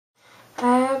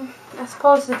I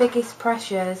suppose the biggest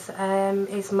pressures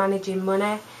is managing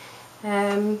money.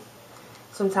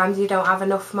 Sometimes you don't have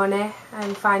enough money,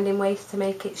 and finding ways to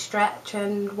make it stretch,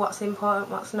 and what's important,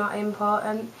 what's not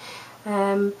important,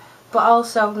 but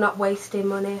also not wasting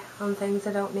money on things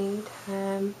I don't need.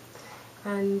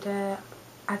 And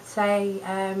I'd say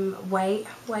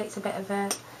weight's a bit of a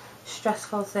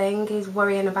stressful thing. Is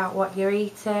worrying about what you're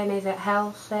eating. Is it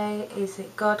healthy? Is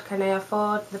it good? Can I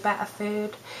afford the better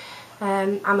food?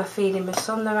 Am I feeding my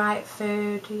son the right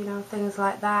food? You know, things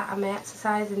like that. Am I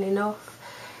exercising enough?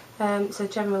 So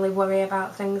generally worry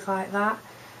about things like that.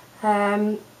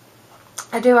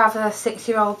 I do have a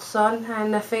 6-year-old son,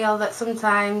 and I feel that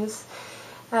sometimes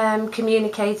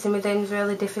communicating with him is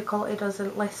really difficult. He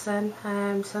doesn't listen,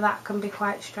 so that can be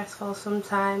quite stressful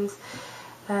sometimes.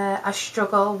 I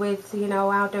struggle with, you know,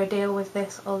 how do I deal with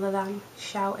this other than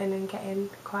shouting and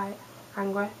getting quite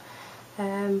angry.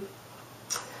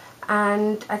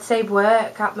 And I'd say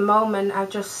work. At the moment I've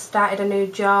just started a new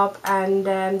job, and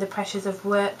the pressures of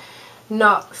work,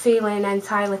 not feeling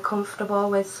entirely comfortable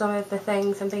with some of the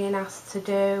things I'm being asked to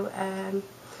do,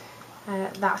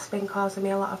 that's been causing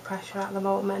me a lot of pressure at the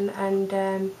moment,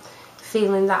 and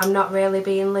feeling that I'm not really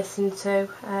being listened to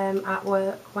at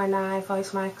work when I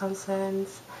voice my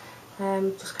concerns.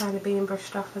 Just kind of being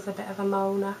brushed off as a bit of a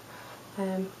moaner,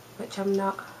 which I'm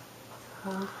not.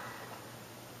 So.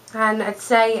 And I'd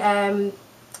say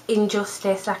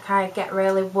injustice. I kind of get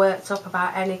really worked up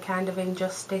about any kind of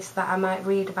injustice that I might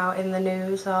read about in the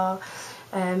news, or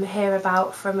hear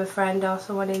about from a friend or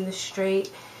someone in the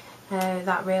street.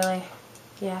 That really,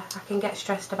 yeah, I can get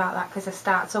stressed about that, because I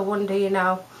start to wonder, you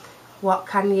know, what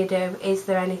can you do? Is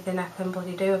there anything I can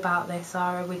bloody do about this, or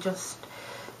are we just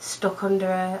stuck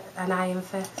under an iron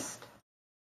fist?